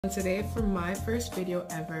Today, for my first video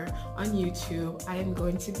ever on YouTube, I am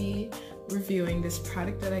going to be reviewing this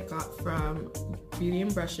product that I got from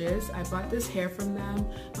Beautynbrushes. I bought this hair from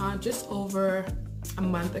them just over a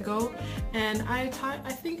month ago, and I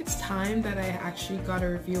think it's time that I actually got a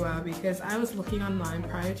review out, because I was looking online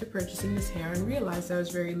prior to purchasing this hair and realized there was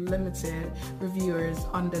very limited reviewers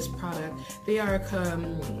on this product. They are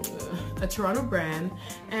a Toronto brand,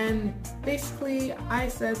 and basically I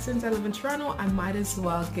said, since I live in Toronto, I might as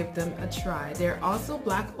well give them a try. They're also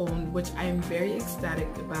black owned, which I am very ecstatic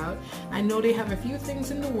about. I know they have a few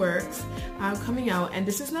things in the works coming out, and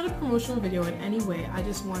this is not a promotional video in any way. I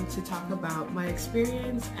just want to talk about my experience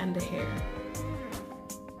and the hair.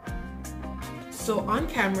 So on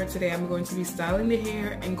camera today, I'm going to be styling the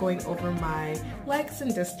hair and going over my likes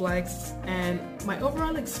and dislikes and my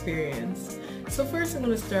overall experience. So first I'm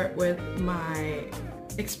going to start with my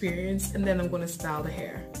experience, and then I'm going to style the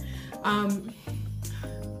hair.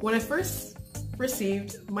 When I first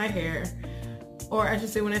received my hair, or I should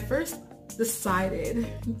say when I first decided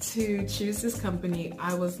to choose this company,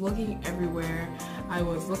 I was looking everywhere. I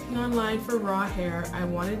was looking online for raw hair. I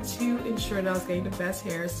wanted to ensure that I was getting the best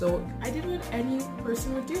hair, so I did what any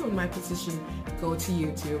person would do in my position: go to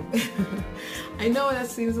YouTube. I know that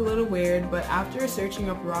seems a little weird, but after searching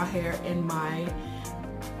up raw hair in my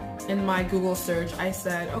Google search, I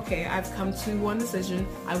said, okay, I've come to one decision.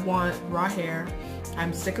 I want raw hair.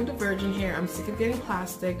 I'm sick of the virgin hair. I'm sick of getting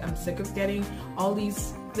plastic. I'm sick of getting all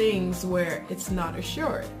these things where it's not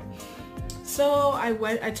assured. So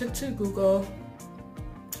I took to Google,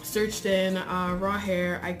 searched in raw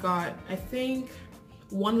hair. I got, I think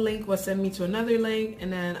one link was sent me to another link,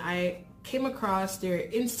 and then I came across their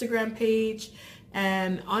Instagram page,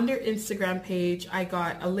 and on their Instagram page I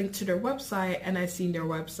got a link to their website, and I seen their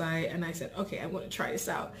website and I said, okay, I'm going to try this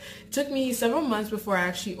out. It took me several months before I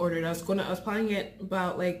actually ordered. I was planning it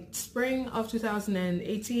about like spring of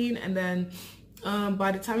 2018, and then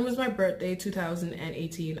by the time it was my birthday,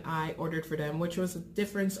 2018, I ordered for them, which was a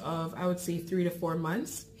difference of, I would say, 3 to 4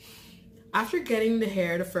 months. After getting the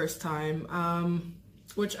hair the first time,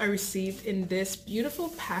 which I received in this beautiful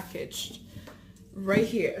package right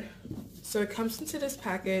here. So it comes into this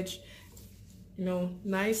package, you know,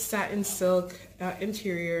 nice satin silk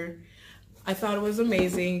interior. I thought it was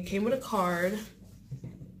amazing. It came with a card.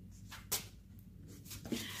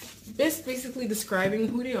 This basically describing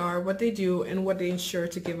who they are, what they do, and what they ensure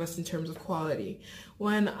to give us in terms of quality.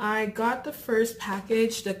 When I got the first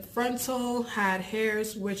package, the frontal had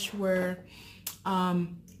hairs which were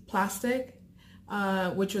plastic,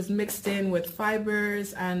 which was mixed in with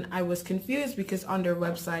fibers, and I was confused because on their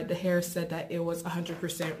website the hair said that it was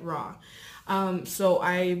 100% raw. So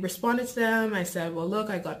I responded to them. I said, well, look,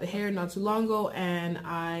 I got the hair not too long ago, and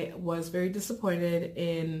I was very disappointed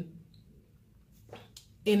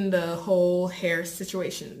in the whole hair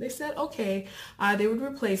situation. They said okay, they would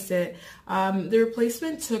replace it. The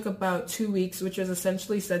replacement took about 2 weeks, which was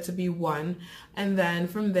essentially said to be 1, and then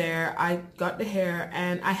from there I got the hair,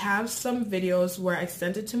 and I have some videos where I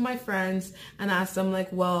sent it to my friends and asked them like,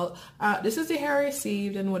 well, this is the hair I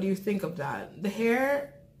received, and what do you think of that? The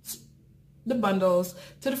hair, the bundles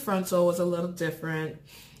to the frontal was a little different.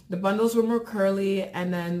 The bundles were more curly,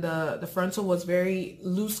 and then the frontal was very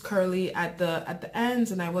loose curly at the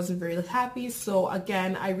ends, and I wasn't very happy. So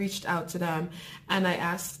again, I reached out to them and I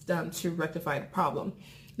asked them to rectify the problem.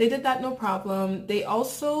 They did that, no problem. They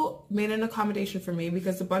also made an accommodation for me,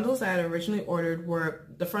 because the bundles I had originally ordered were,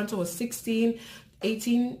 the frontal was 16,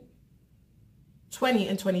 18, 20,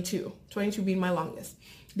 and 22. 22 being my longest.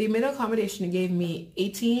 They made an accommodation and gave me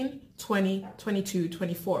 18, 20, 22,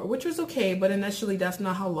 24, which was okay, but initially that's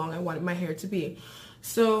not how long I wanted my hair to be.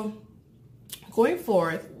 So going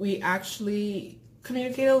forth, we actually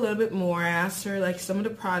communicated a little bit more. I asked her like some of the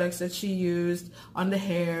products that she used on the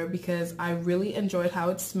hair, because I really enjoyed how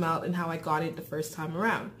it smelled and how I got it the first time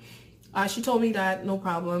around. She told me that no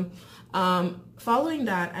problem. Following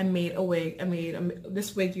that, I made a wig. I made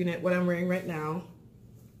this wig unit, what I'm wearing right now.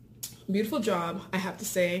 Beautiful job, I have to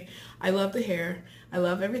say. I love the hair. I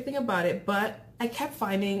love everything about it, but I kept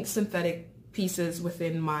finding synthetic pieces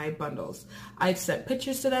within my bundles. I sent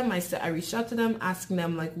pictures to them. I reached out to them asking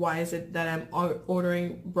them like, why is it that I'm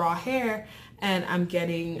ordering raw hair and I'm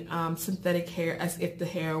getting synthetic hair, as if the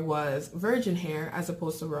hair was virgin hair as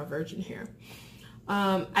opposed to raw virgin hair.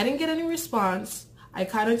 I didn't get any response. I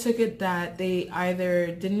kind of took it that they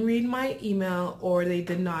either didn't read my email, or they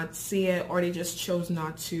did not see it, or they just chose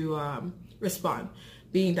not to respond,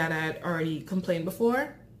 being that I had already complained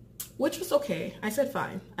before, which was okay. I said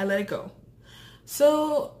fine. I let it go.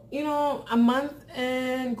 So, you know, a month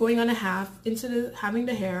and going on a half into having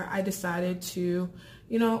the hair, I decided to,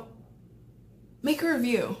 you know, make a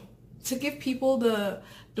review to give people the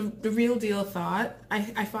real deal thought.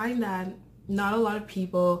 I find that not a lot of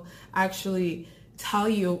people actually tell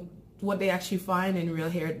you what they actually find in real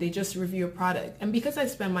hair. They just review a product. And because I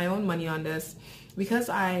spend my own money on this, because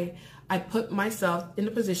I put myself in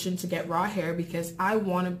the position to get raw hair because I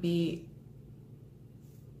want to be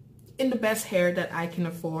in the best hair that I can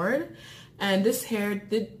afford. And this hair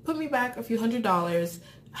did put me back a few $100s.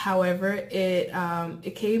 However,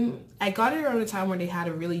 it came, I got it around the time where they had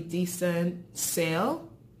a really decent sale.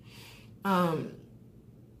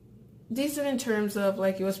 Decent in terms of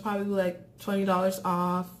like, it was probably like $20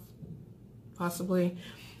 off, possibly.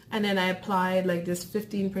 And then I applied like this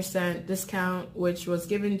 15% discount, which was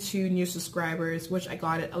given to new subscribers, which I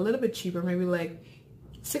got it a little bit cheaper, maybe like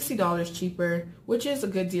 $60 cheaper, which is a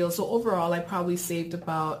good deal. So overall, I probably saved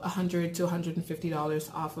about $100 to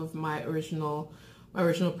 $150 off of my original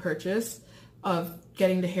purchase of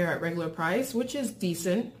getting the hair at regular price, which is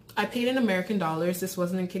decent. I paid in American dollars. This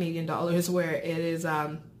wasn't in Canadian dollars, where it is,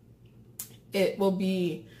 it will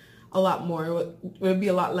be a lot more. It would be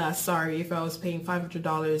a lot less, sorry, if I was paying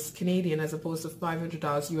 $500 Canadian as opposed to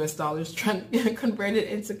 $500 US dollars, trying to convert it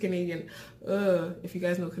into Canadian. If you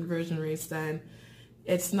guys know conversion rates, then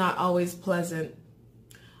it's not always pleasant.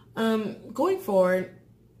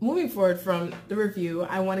 Moving forward from the review,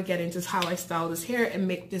 I want to get into how I style this hair and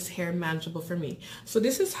make this hair manageable for me. So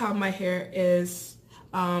this is how my hair is,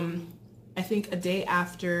 I think a day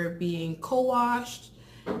after being co-washed.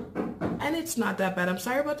 And it's not that bad. I'm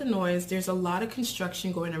sorry about the noise. There's a lot of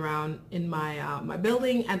construction going around in my my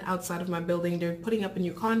building and outside of my building. They're putting up a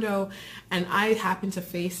new condo, and I happen to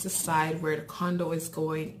face the side where the condo is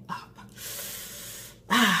going up.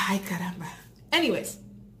 Ay caramba. Anyways,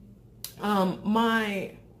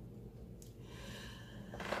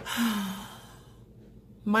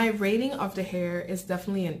 my rating of the hair is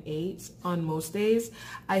definitely an 8 on most days.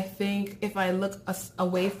 I think if I look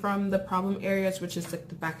away from the problem areas, which is like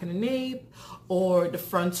the back of the nape or the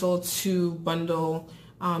frontal to bundle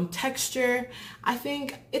texture, I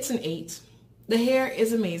think it's an 8. The hair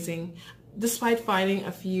is amazing. Despite finding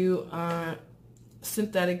a few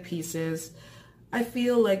synthetic pieces, I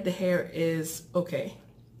feel like the hair is okay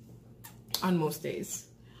on most days.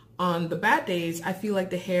 On the bad days, I feel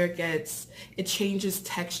like the hair it changes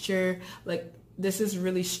texture. Like this is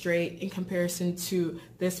really straight in comparison to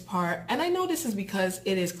this part. And I know this is because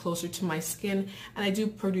it is closer to my skin and I do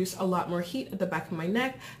produce a lot more heat at the back of my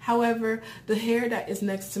neck. However, the hair that is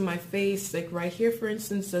next to my face, like right here, for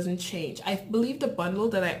instance, doesn't change. I believe the bundle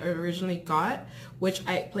that I originally got, which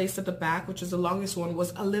I placed at the back, which is the longest one,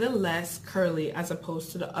 was a little less curly as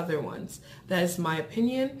opposed to the other ones. That is my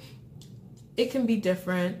opinion. It can be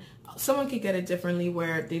different. Someone could get it differently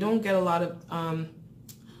where they don't get a lot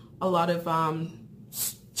of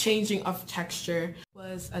changing of texture. It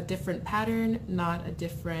was a different pattern, not a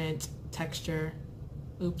different texture.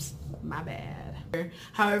 Oops, my bad.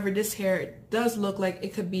 However, this hair does look like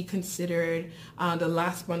it could be considered, the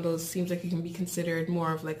last bundle seems like it can be considered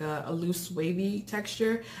more of like a loose wavy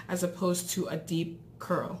texture as opposed to a deep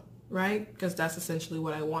curl, right? Because that's essentially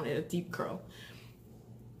what I wanted, a deep curl.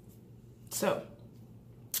 So,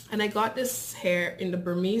 and I got this hair in the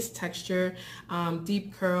Burmese texture,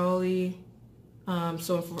 deep curly.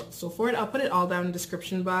 So for it, I'll put it all down in the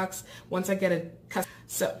description box once I get it cut.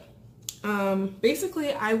 So,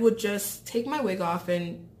 basically I would just take my wig off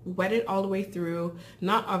and wet it all the way through,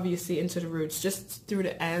 not obviously into the roots, just through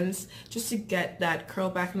the ends, just to get that curl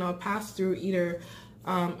back, and I'll pass through either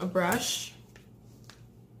a brush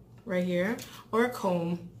right here or a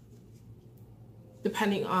comb,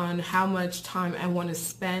 depending on how much time I want to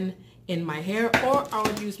spend in my hair, or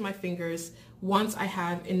I'll use my fingers once I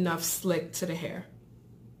have enough slick to the hair.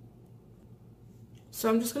 So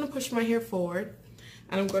I'm just going to push my hair forward,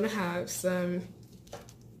 and I'm going to have some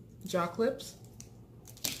jaw clips.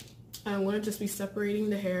 And I'm going to just be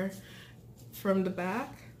separating the hair from the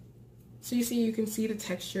back. So you can see the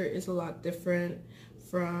texture is a lot different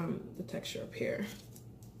from the texture up here.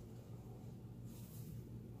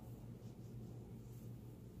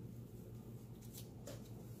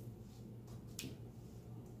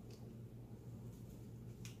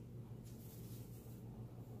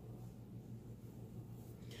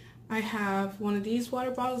 I have one of these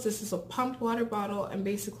water bottles. This is a pumped water bottle, and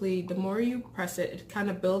basically the more you press it, it kind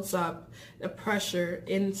of builds up the pressure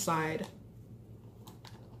inside.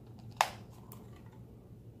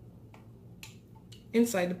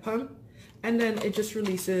 Inside the pump, and then it just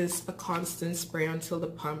releases a constant spray until the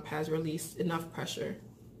pump has released enough pressure.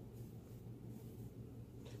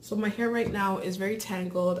 So my hair right now is very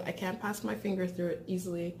tangled. I can't pass my finger through it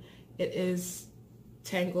easily. It is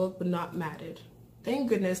tangled but not matted. Thank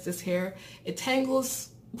goodness this hair, it tangles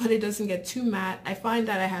but it doesn't get too matte. I find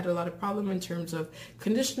that I had a lot of problem in terms of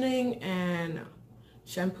conditioning and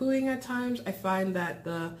shampooing at times. I find that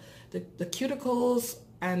the cuticles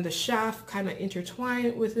and the shaft kind of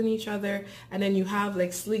intertwine within each other, and then you have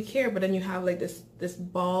like sleek hair, but then you have like this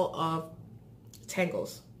ball of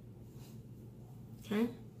tangles. Okay,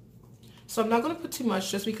 so I'm not going to put too much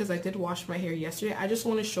just because I did wash my hair yesterday. I just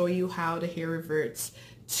want to show you how the hair reverts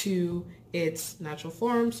to its natural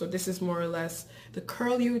form. So this is more or less the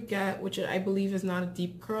curl you would get, which I believe is not a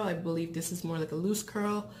deep curl. I believe this is more like a loose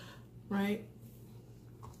curl, right?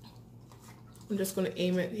 I'm just going to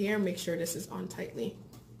aim it here, make sure this is on tightly.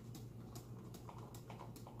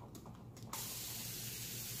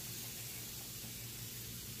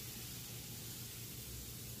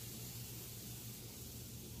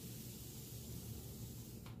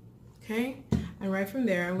 Okay, and right from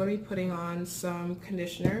there, I'm going to be putting on some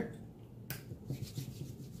conditioner,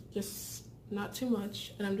 just not too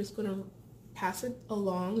much, and I'm just going to pass it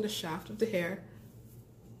along the shaft of the hair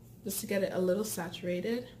just to get it a little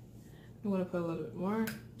saturated. I'm going to put a little bit more,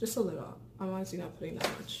 just a little. I'm honestly not putting that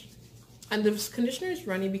much. And this conditioner is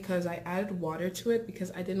runny because I added water to it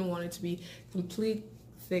because I didn't want it to be complete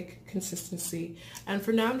thick consistency. And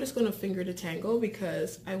for now, I'm just going to finger detangle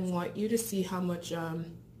because I want you to see how much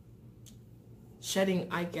shedding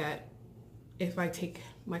I get if I take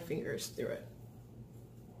my fingers through it.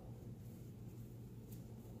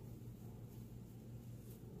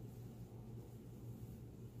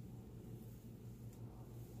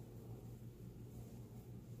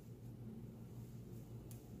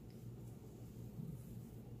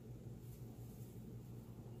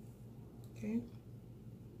 Okay.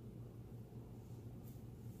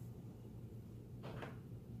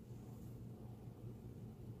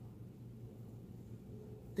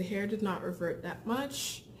 The hair did not revert that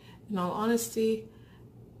much, in all honesty,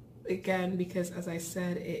 again, because as I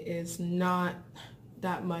said, it is not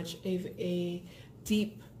that much of a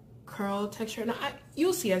deep curl texture. And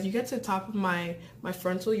you'll see as you get to the top of my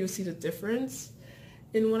frontal, you'll see the difference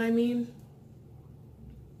in what I mean.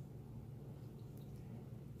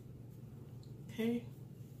 Okay.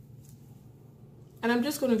 And I'm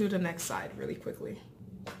just going to do the next side really quickly.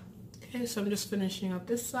 Okay, so I'm just finishing up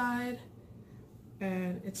this side.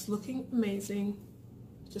 And it's looking amazing,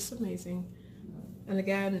 just amazing. And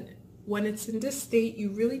again, when it's in this state,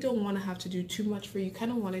 you really don't want to have to do too much for it. You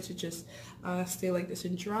kind of want it to just stay like this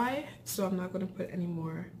and dry. So I'm not going to put any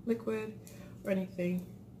more liquid or anything.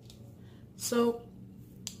 So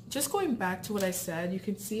just going back to what I said, you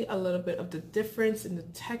can see a little bit of the difference in the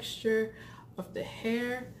texture of the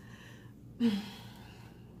hair.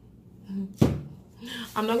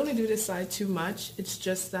 I'm not going to do this side too much. It's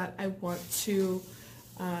just that I want to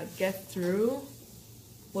get through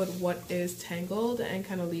with what is tangled and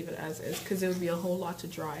kind of leave it as is because it would be a whole lot to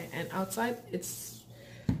dry. And outside, it's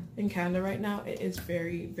in Canada right now, it is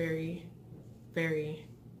very, very, very,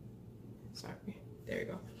 sorry, there you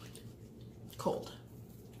go, cold,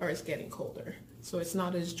 or it's getting colder. So it's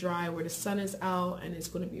not as dry where the sun is out and it's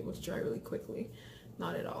going to be able to dry really quickly.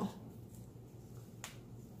 Not at all.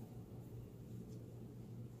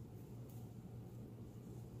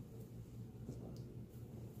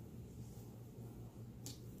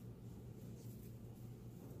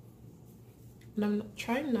 And I'm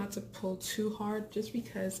trying not to pull too hard just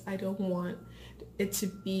because I don't want it to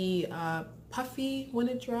be puffy when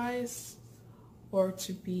it dries, or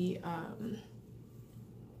to be,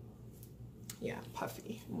 yeah,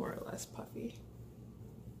 puffy, more or less puffy.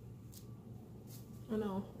 Oh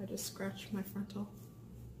no, I just scratched my frontal.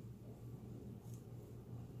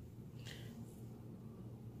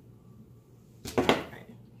 Alright,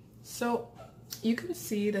 so you can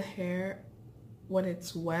see the hair when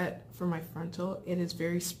it's wet for my frontal. It is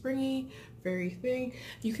very springy, very thin.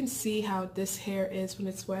 You can see how this hair is when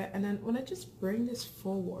it's wet, and then when I just bring this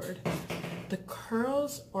forward, the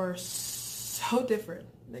curls are so different.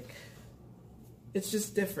 Like, it's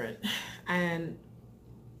just different. And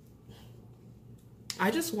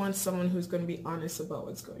I just want someone who's going to be honest about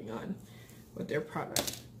what's going on with their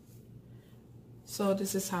product. So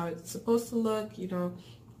this is how it's supposed to look, you know,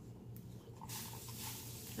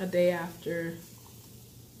 a day after.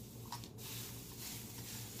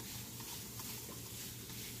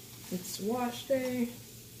 It's wash day.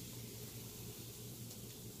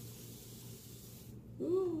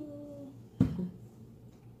 Ooh.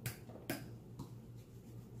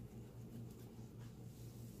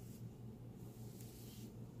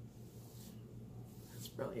 That's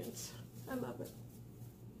brilliant. I love it.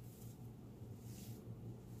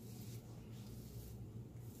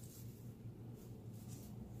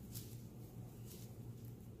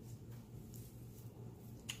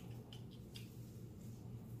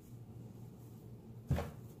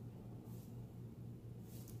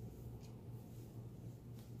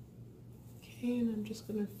 Okay, and I'm just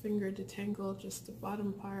gonna finger detangle just the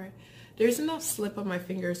bottom part. There's enough slip on my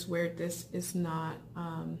fingers where this is not,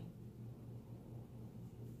 I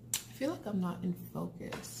feel like I'm not in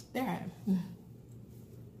focus. There I am.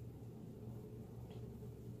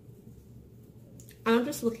 I'm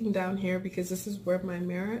just looking down here because this is where my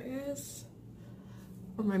mirror is.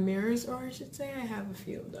 Or my mirrors are, I should say. I have a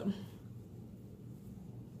few of them.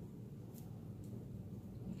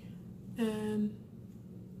 And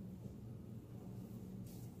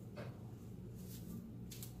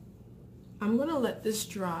I'm gonna let this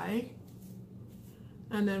dry,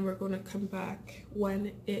 and then we're gonna come back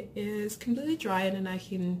when it is completely dry, and then I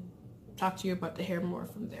can talk to you about the hair more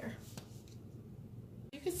from there.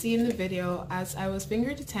 You can see in the video, as I was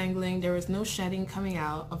finger detangling, there was no shedding coming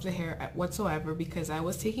out of the hair whatsoever because I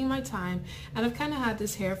was taking my time, and I've kind of had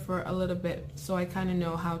this hair for a little bit, so I kind of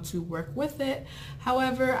know how to work with it.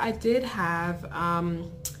 However, I did have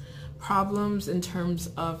problems in terms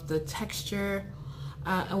of the texture.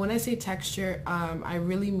 And when I say texture, I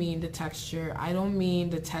really mean the texture. I don't mean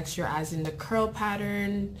the texture as in the curl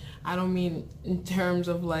pattern. I don't mean in terms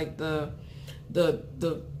of like the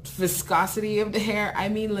viscosity of the hair. I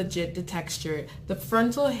mean legit the texture. The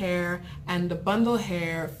frontal hair and the bundle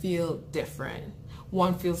hair feel different.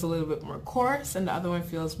 One feels a little bit more coarse and the other one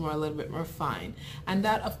feels a little bit more fine. And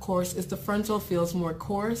that, of course, is the frontal feels more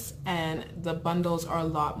coarse and the bundles are a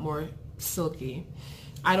lot more silky.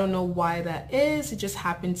 I don't know why that is. It just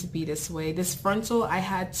happened to be this way. This frontal, I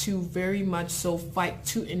had to very much so fight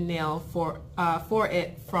tooth and nail for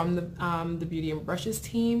it from the Beauty and Brushes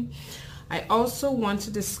team. I also want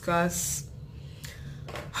to discuss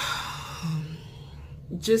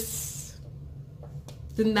just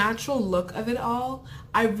the natural look of it all.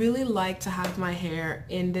 I really like to have my hair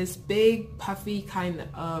in this big puffy kind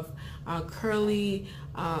of curly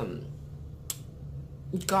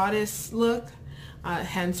goddess look.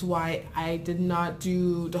 Hence why I did not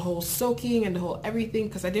do the whole soaking and the whole everything,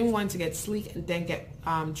 because I didn't want it to get sleek and then get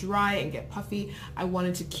dry and get puffy. I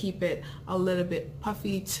wanted to keep it a little bit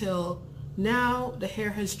puffy till now. The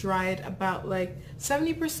hair has dried about like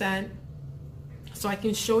 70%, so I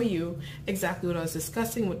can show you exactly what I was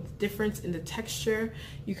discussing with the difference in the texture.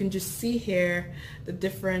 You can just see here the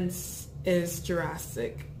difference is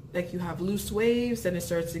drastic. Like you have loose waves, then it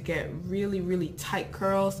starts to get really, really tight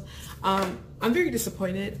curls. I'm very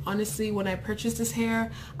disappointed. Honestly, when I purchased this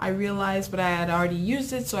hair, I realized, but I had already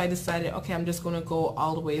used it, so I decided, okay, I'm just gonna go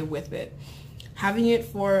all the way with it. Having it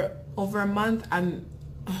for over a month,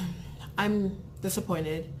 I'm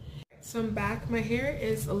disappointed. So I'm back. My hair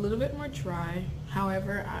is a little bit more dry.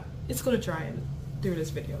 However, it's gonna dry through this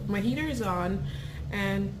video. My heater is on,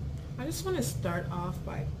 and I just want to start off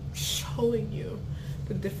by showing you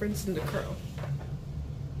the difference in the curl.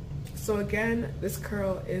 So again, this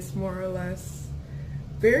curl is more or less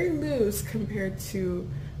very loose compared to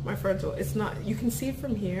my frontal. It's not, you can see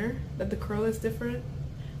from here that the curl is different,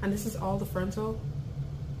 and this is all the frontal,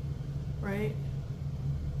 right?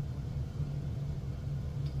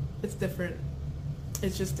 It's different.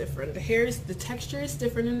 It's just different. The texture is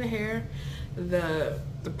different in the hair. The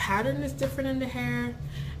pattern is different in the hair,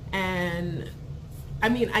 and I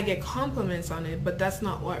mean, I get compliments on it, but that's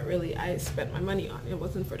not what really I spent my money on. It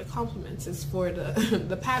wasn't for the compliments. It's for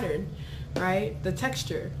the pattern, right? The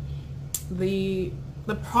texture, the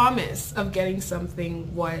promise of getting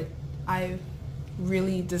something what I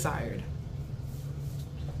really desired.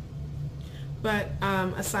 But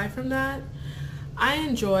aside from that, I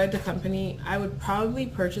enjoyed the company. I would probably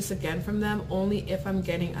purchase again from them only if I'm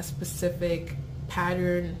getting a specific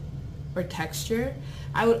pattern or texture.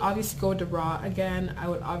 I would obviously go with the raw again. I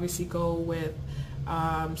would obviously go with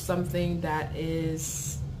something that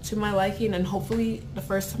is to my liking, and hopefully the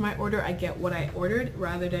first time I order I get what I ordered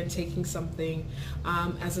rather than taking something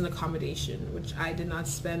as an accommodation, which I did not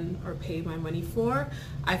spend or pay my money for.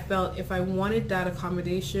 I felt if I wanted that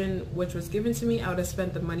accommodation which was given to me, I would have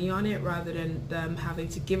spent the money on it rather than them having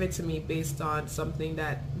to give it to me based on something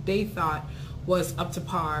that they thought was up to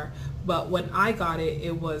par, but when I got it,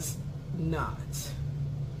 it was not.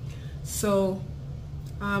 So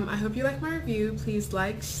I hope you like my review. Please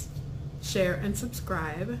like, share, and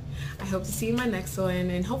subscribe. I hope to see you in my next one,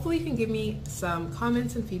 and hopefully you can give me some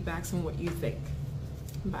comments and feedbacks on what you think.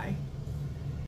 Bye.